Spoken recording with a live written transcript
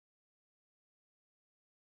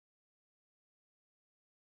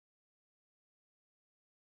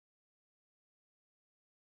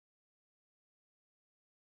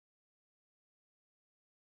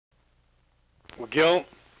Well, Gil,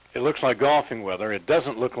 it looks like golfing weather. It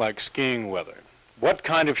doesn't look like skiing weather. What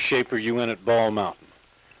kind of shape are you in at Ball Mountain?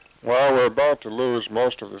 Well, we're about to lose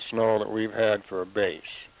most of the snow that we've had for a base.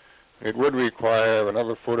 It would require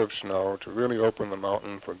another foot of snow to really open the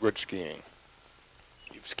mountain for good skiing.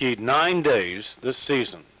 You've skied 9 days this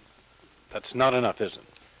season. That's not enough, is it?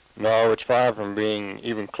 No, it's far from being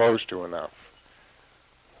even close to enough.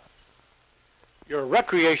 You're a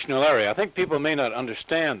recreational area. I think people may not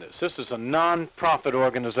understand this. This is a non-profit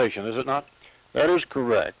organization, is it not? That is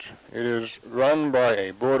correct. It is run by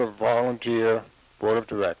a board of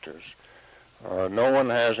directors. No one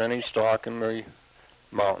has any stock in the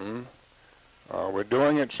mountain. We're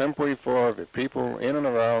doing it simply for the people in and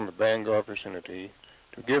around the Bangor vicinity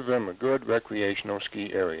to give them a good recreational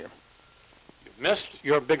ski area. You've missed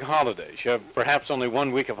your big holidays. You have perhaps only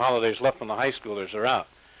 1 week of holidays left when the high schoolers are out.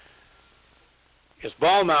 Is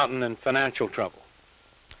Ball Mountain in financial trouble?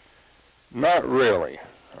 Not really.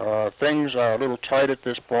 Things are a little tight at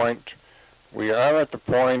this point. We are at the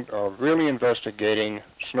point of really investigating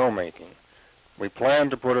snowmaking. We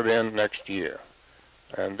plan to put it in next year.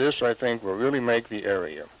 And this, I think, will really make the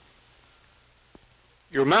area.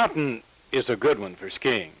 Your mountain is a good one for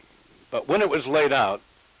skiing, but when it was laid out,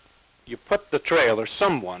 you put the trail, or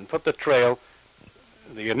someone put the trail,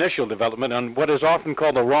 the initial development, on what is often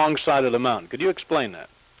called the wrong side of the mountain. Could you explain that?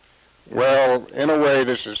 Well, in a way,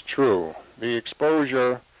 this is true. The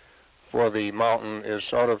exposure for the mountain is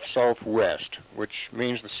sort of southwest, which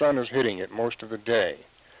means the sun is hitting it most of the day.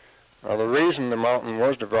 Now, the reason the mountain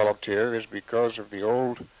was developed here is because of the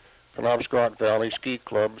old Penobscot Valley Ski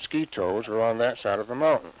Club ski tows are on that side of the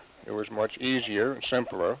mountain. It was much easier and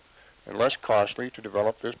simpler and less costly to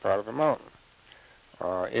develop this part of the mountain.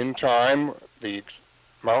 In time, the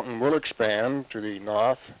mountain will expand to the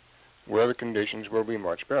north where the conditions will be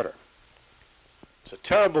much better. It's a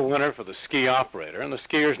terrible winter for the ski operator, and the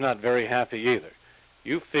skier's not very happy either.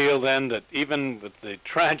 You feel then that even with the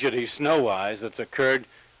tragedy snow-wise that's occurred,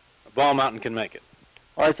 Ball Mountain can make it?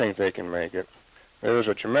 I think they can make it. There is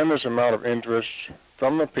a tremendous amount of interest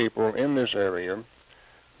from the people in this area.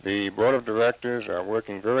 The board of directors are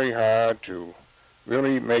working very hard to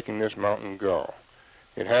really making this mountain go.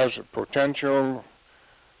 It has a potential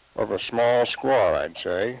of a small squaw, I'd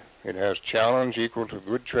say. It has challenge equal to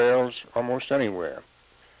good trails almost anywhere.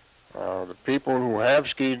 The people who have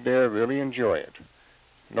skied there really enjoy it.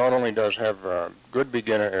 Not only does it have a good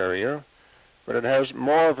beginner area, but it has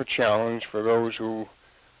more of a challenge for those who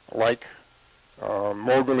like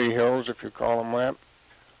mogully hills, if you call them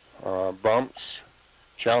that, bumps,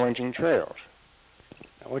 challenging trails.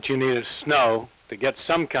 Now, what you need is snow to get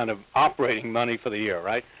some kind of operating money for the year,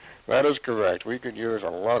 right? That is correct. We could use a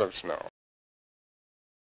lot of snow.